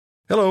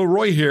Hello,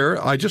 Roy here.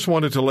 I just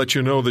wanted to let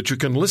you know that you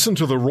can listen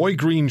to The Roy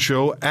Green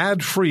Show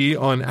ad-free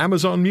on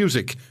Amazon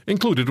Music,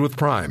 included with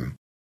Prime.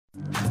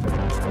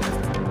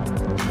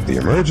 The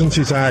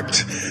Emergencies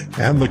Act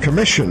and the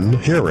Commission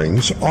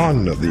hearings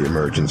on the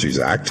Emergencies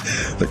Act.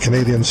 The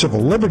Canadian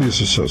Civil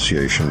Liberties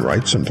Association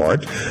writes, in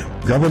part,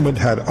 government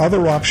had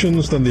other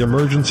options than the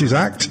Emergencies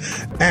Act,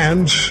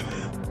 and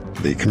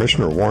the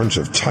Commissioner warns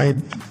of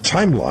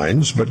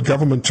timelines, but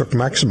government took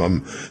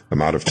maximum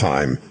amount of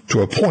time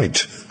to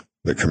appoint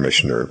the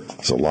Commissioner.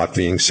 There's a lot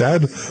being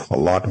said. A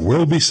lot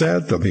will be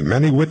said. There'll be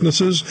many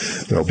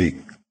witnesses. There'll be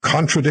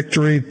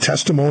contradictory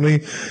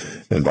testimony.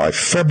 And by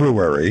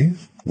February,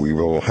 we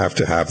will have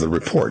to have the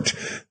report.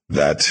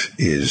 That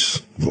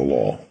is the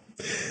law.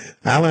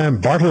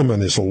 Alain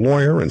Bartleman is a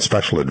lawyer and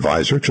special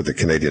advisor to the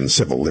Canadian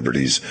Civil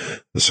Liberties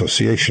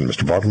Association.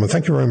 Mr. Bartleman,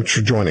 thank you very much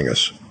for joining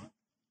us.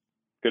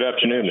 Good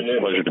afternoon. It's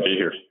a pleasure to be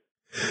here.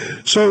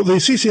 So the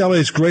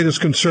CCLA's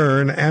greatest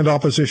concern and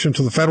opposition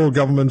to the federal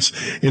government's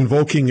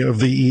invoking of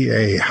the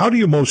EA, how do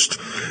you most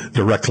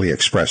directly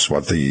express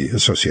what the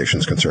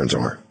association's concerns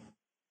are?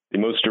 The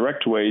most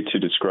direct way to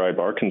describe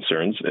our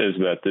concerns is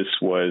that this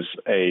was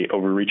a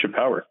overreach of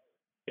power.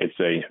 It's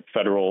a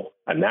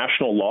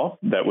national law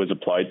that was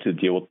applied to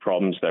deal with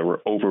problems that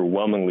were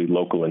overwhelmingly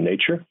local in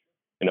nature.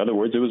 In other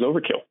words, it was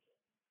overkill.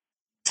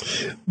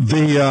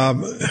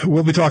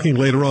 We'll be talking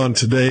later on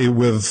today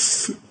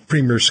with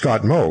Premier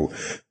Scott Moe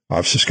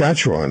of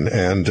Saskatchewan,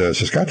 and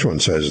Saskatchewan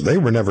says they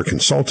were never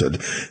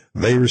consulted.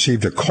 They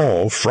received a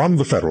call from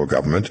the federal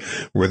government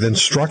with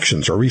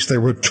instructions, or at least they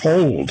were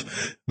told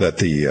that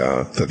the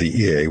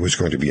EA was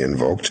going to be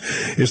invoked.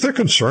 Is there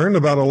concern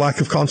about a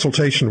lack of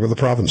consultation with the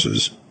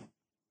provinces?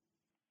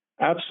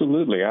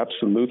 Absolutely.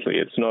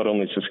 It's not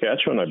only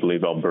Saskatchewan. I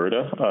believe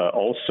Alberta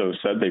also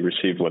said they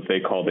received what they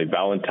called a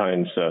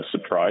Valentine's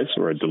surprise,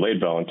 or a delayed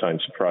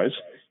Valentine's surprise,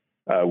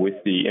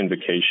 with the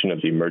invocation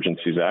of the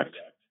Emergencies Act.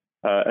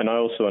 And I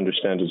also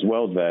understand as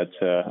well that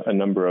a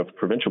number of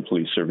provincial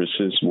police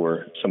services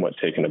were somewhat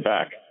taken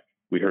aback.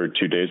 We heard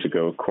 2 days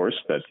ago, of course,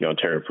 that the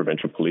Ontario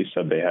Provincial Police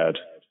said they had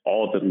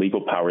all of the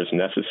legal powers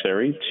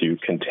necessary to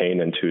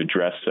contain and to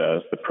address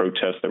the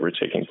protests that were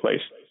taking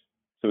place.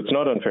 So it's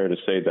not unfair to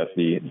say that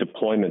the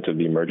deployment of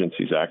the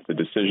Emergencies Act, the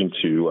decision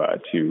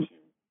to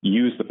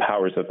use the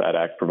powers that that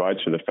act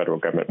provides for the federal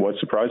government, was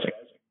surprising.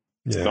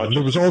 Yeah, not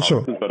just to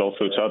provinces, but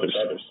also to others.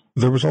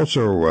 There was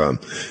also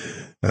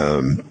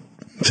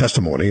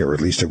testimony, or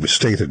at least it was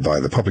stated by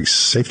the public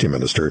safety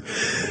minister,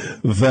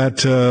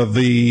 that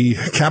the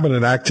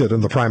cabinet acted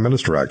and the prime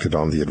minister acted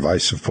on the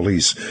advice of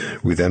police.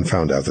 We then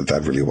found out that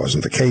that really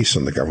wasn't the case,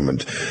 and the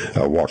government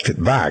walked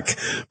it back.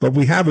 But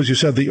we have, as you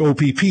said, the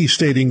OPP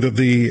stating that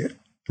the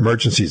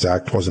Emergencies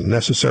Act wasn't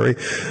necessary.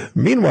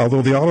 Meanwhile,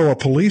 though, the Ottawa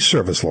Police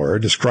Service lawyer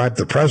described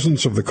the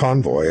presence of the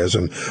convoy as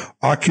an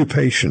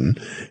occupation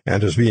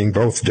and as being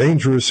both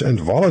dangerous and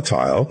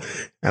volatile,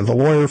 and the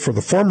lawyer for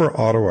the former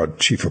Ottawa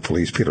Chief of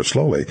Police, Peter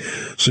Slowly,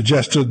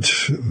 suggested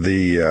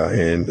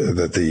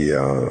that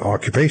the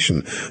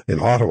occupation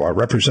in Ottawa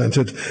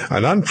represented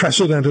an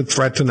unprecedented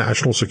threat to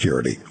national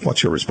security.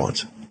 What's your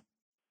response?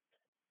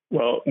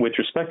 Well, with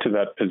respect to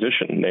that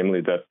position, namely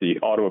that the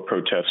Ottawa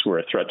protests were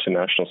a threat to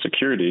national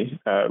security,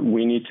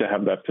 we need to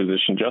have that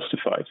position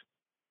justified.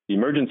 The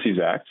Emergencies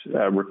Act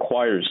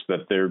requires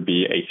that there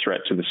be a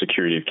threat to the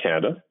security of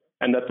Canada,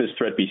 and that this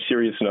threat be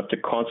serious enough to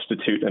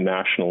constitute a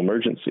national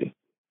emergency.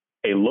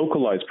 A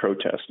localized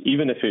protest,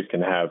 even if it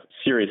can have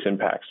serious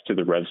impacts to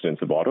the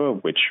residents of Ottawa,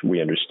 which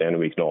we understand and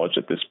we acknowledge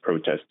that this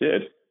protest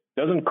did,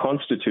 doesn't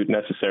constitute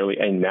necessarily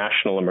a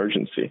national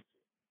emergency.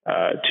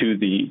 To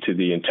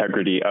the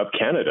integrity of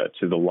Canada,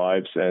 to the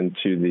lives and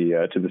to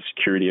the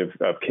security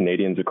of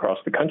Canadians across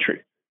the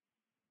country.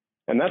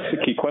 And that's the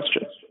key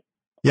question.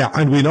 Yeah,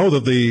 and we know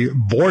that the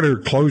border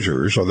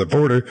closures or the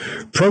border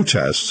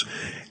protests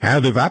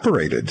had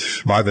evaporated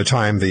by the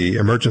time the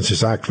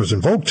Emergencies Act was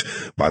invoked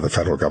by the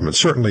federal government.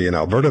 Certainly in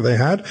Alberta they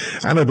had,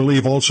 and I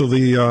believe also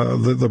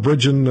the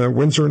bridge in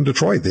Windsor and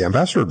Detroit, the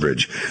Ambassador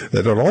Bridge,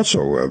 that had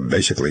also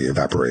basically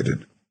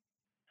evaporated.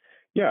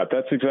 Yeah,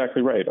 that's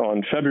exactly right.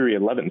 On February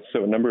 11th,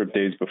 so a number of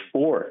days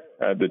before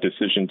the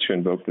decision to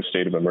invoke the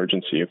state of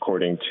emergency,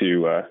 according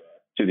to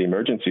the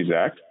Emergencies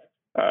Act,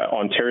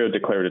 Ontario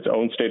declared its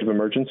own state of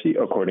emergency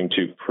according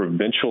to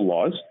provincial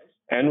laws,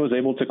 and was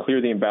able to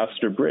clear the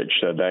Ambassador Bridge,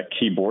 that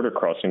key border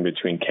crossing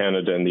between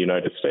Canada and the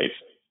United States,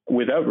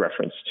 without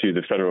reference to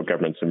the federal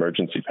government's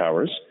emergency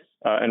powers,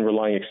 and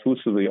relying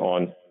exclusively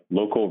on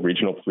local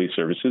regional police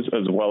services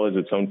as well as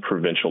its own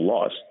provincial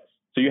laws.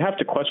 So you have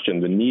to question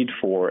the need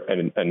for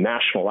a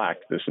national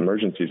act, this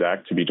Emergencies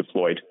Act, to be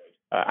deployed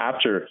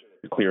after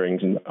the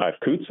clearings at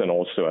Coutts and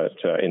also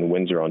in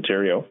Windsor,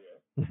 Ontario,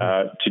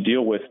 to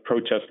deal with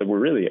protests that were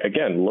really,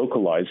 again,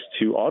 localized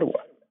to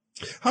Ottawa.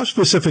 How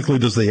specifically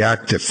does the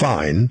Act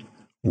define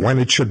when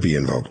it should be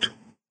invoked?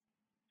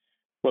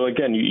 Well,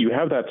 again, you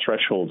have that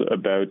threshold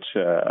about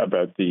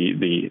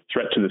the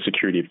threat to the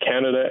security of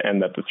Canada,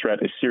 and that the threat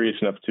is serious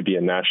enough to be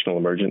a national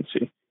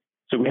emergency.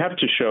 So we have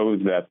to show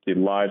that the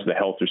lives, the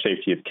health or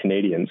safety of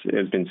Canadians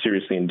has been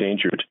seriously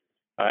endangered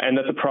and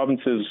that the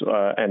provinces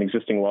and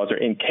existing laws are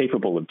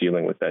incapable of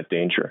dealing with that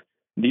danger.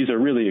 These are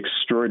really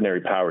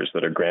extraordinary powers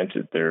that are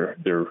granted. They're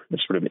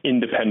sort of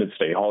Independence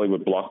Day,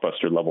 Hollywood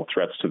blockbuster level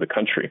threats to the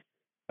country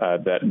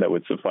that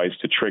would suffice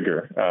to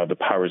trigger the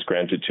powers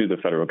granted to the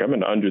federal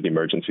government under the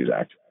Emergencies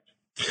Act.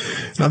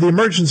 Now, the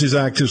Emergencies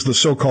Act is the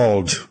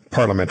so-called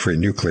parliamentary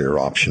nuclear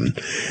option.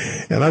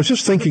 And I was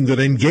just thinking that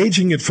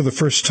engaging it for the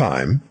first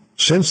time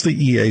since the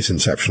EA's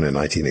inception in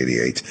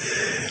 1988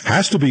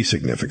 has to be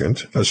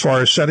significant as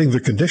far as setting the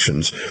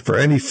conditions for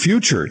any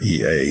future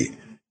EA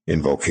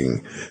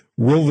invoking.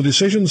 Will the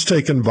decisions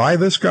taken by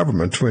this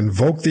government to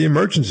invoke the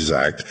Emergencies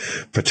Act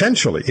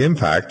potentially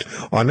impact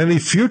on any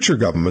future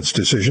government's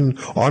decision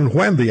on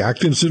when the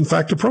act is in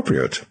fact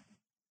appropriate?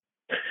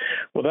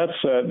 Well,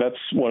 that's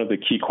one of the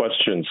key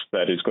questions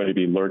that is going to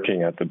be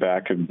lurking at the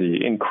back of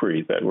the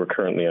inquiry that we're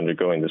currently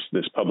undergoing,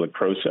 this public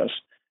process.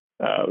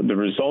 The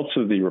results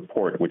of the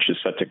report, which is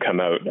set to come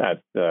out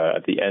at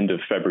the end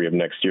of February of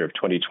next year, of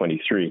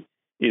 2023,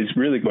 is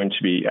really going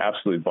to be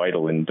absolutely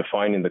vital in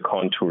defining the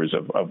contours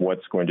of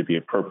what's going to be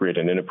appropriate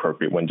and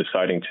inappropriate when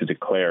deciding to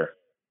declare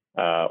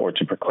or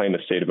to proclaim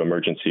a state of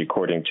emergency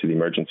according to the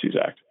Emergencies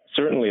Act.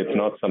 Certainly, it's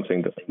not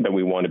something that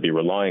we want to be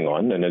relying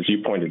on. And as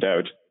you pointed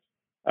out,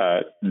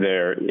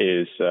 there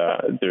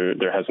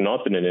has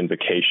not been an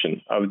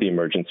invocation of the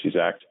Emergencies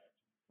Act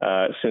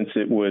since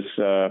it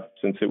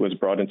was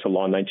brought into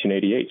law in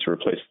 1988 to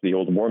replace the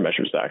old War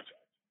Measures Act.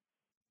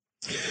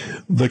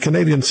 The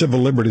Canadian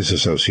Civil Liberties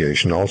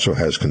Association also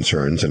has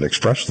concerns and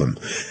expressed them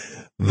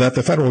that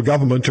the federal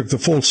government took the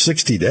full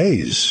 60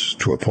 days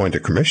to appoint a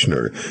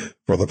commissioner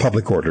for the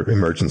Public Order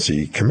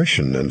Emergency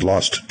Commission and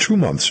lost 2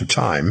 months of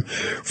time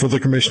for the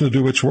commission to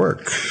do its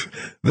work.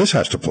 This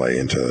has to play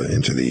into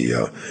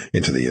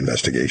the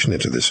investigation,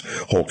 into this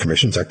whole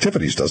commission's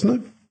activities, doesn't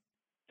it?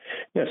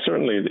 Yeah,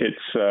 certainly. It's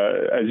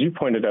as you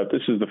pointed out,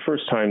 this is the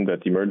first time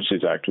that the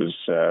Emergencies Act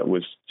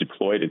was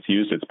deployed. It's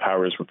used. Its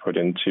powers were put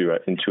into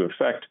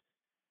effect,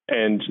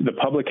 and the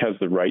public has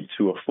the right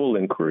to a full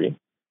inquiry,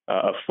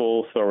 a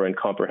full, thorough, and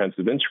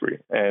comprehensive inquiry.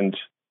 And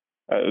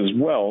as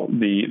well,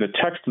 the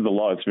text of the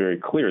law is very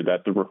clear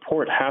that the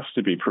report has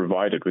to be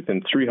provided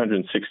within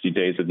 360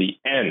 days of the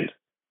end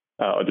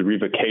of the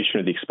revocation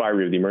or the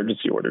expiry of the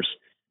emergency orders.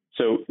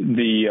 So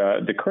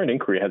the current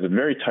inquiry has a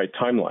very tight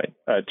timeline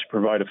to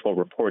provide a full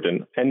report,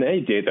 and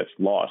any day that's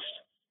lost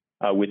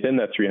within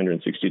that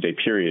 360-day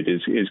period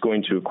is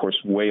going to, of course,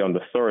 weigh on the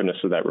thoroughness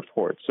of that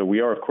report. So we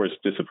are, of course,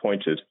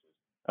 disappointed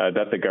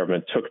that the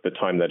government took the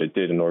time that it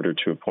did in order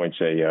to appoint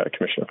a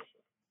commissioner.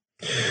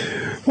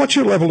 What's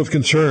your level of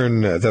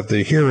concern that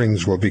the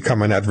hearings will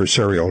become an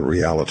adversarial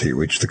reality,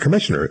 which the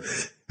commissioner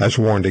has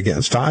warned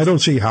against? I don't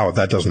see how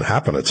that doesn't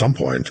happen at some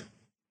point.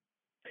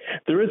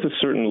 There is a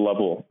certain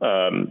level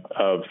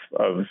of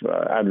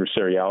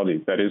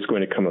adversariality that is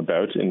going to come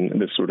about in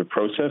this sort of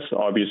process.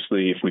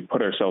 Obviously, if we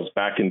put ourselves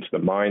back into the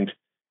mind,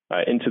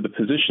 into the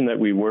position that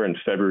we were in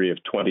February of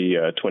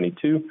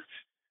 2022,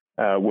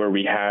 where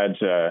we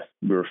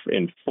were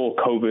in full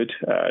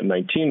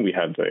COVID-19, we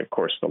had, of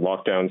course, the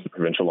lockdowns, the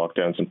provincial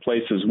lockdowns in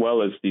place, as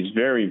well as these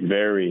very,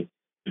 very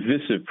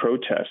divisive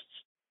protests.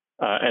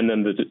 And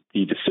then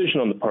the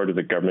decision on the part of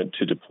the government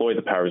to deploy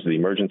the powers of the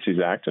Emergencies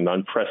Act, an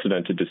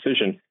unprecedented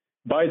decision.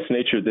 By its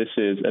nature, this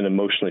is an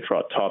emotionally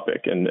fraught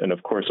topic. And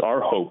of course,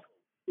 our hope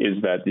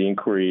is that the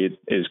inquiry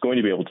is going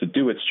to be able to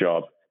do its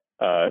job,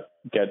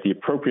 get the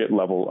appropriate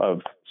level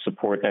of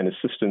support and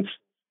assistance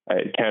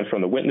it can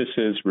from the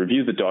witnesses,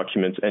 review the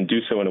documents, and do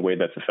so in a way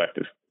that's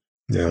effective.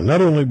 Yeah,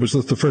 not only was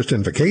this the first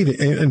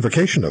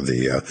invocation of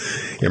the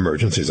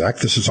Emergencies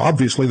Act, this is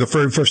obviously the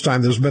very first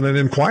time there's been an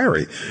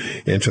inquiry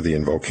into the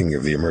invoking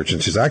of the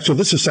Emergencies Act. So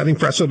this is setting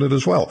precedent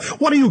as well.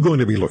 What are you going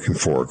to be looking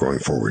for going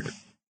forward?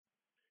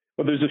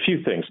 Well, there's a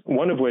few things,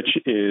 one of which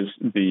is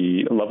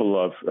the level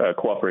of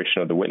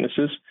cooperation of the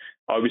witnesses.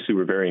 Obviously,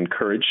 we're very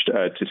encouraged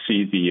to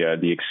see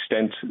the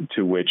extent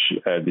to which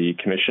the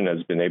Commission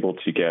has been able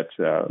to get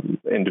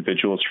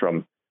individuals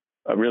from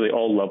really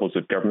all levels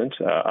of government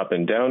up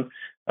and down,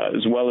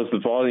 as well as the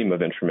volume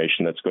of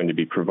information that's going to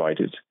be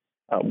provided.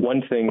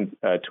 One thing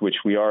to which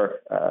we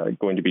are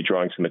going to be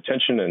drawing some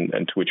attention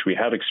and to which we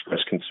have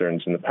expressed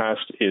concerns in the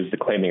past is the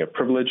claiming of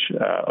privilege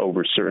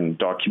over certain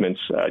documents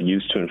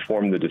used to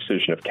inform the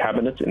decision of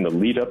Cabinet in the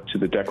lead up to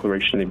the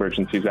declaration of the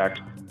Emergencies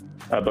Act.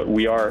 But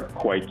we are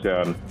quite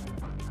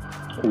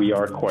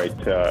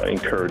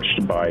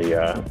encouraged by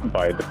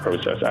the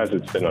process as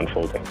it's been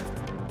unfolding.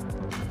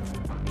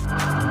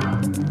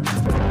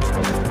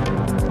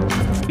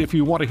 If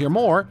you want to hear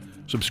more,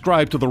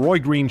 subscribe to The Roy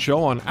Green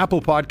Show on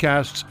Apple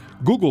Podcasts,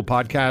 Google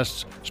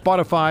Podcasts,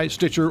 Spotify,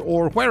 Stitcher,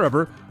 or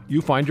wherever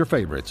you find your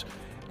favorites.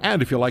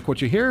 And if you like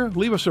what you hear,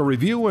 leave us a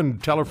review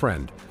and tell a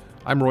friend.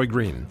 I'm Roy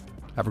Green.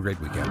 Have a great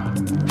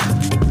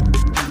weekend.